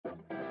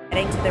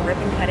Heading to the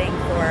ribbon cutting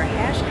for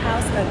Hash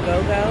House A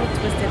Go-Go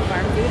Twisted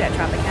Farm Food at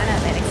Tropicana,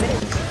 Atlantic City.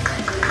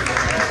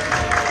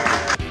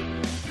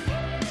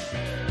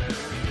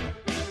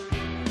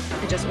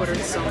 I just ordered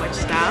so much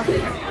stuff,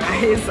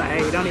 guys.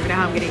 I don't even know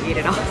how I'm gonna eat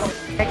it all.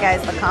 Alright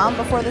guys, the calm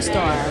before the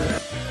storm.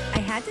 I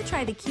had to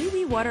try the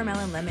Kiwi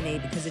Watermelon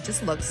Lemonade because it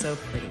just looks so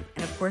pretty.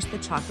 And of course the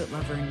chocolate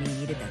lover in me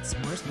needed that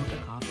S'mores Mocha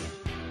Coffee.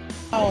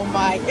 Oh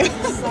my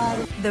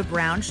god. The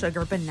brown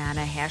sugar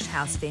banana Hash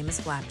House famous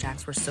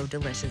flapjacks were so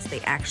delicious.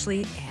 They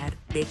actually had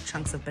big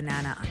chunks of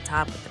banana on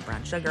top with the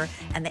brown sugar,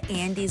 and the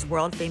Andes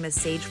world famous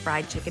sage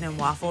fried chicken and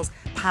waffles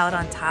piled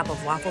on top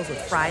of waffles with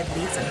fried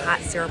leeks and hot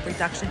syrup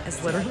reduction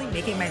is literally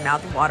making my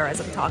mouth water as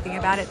I'm talking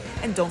about it.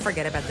 And don't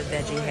forget about the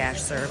Veggie Hash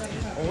served in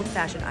an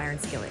old-fashioned iron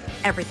skillet.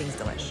 Everything's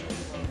delish.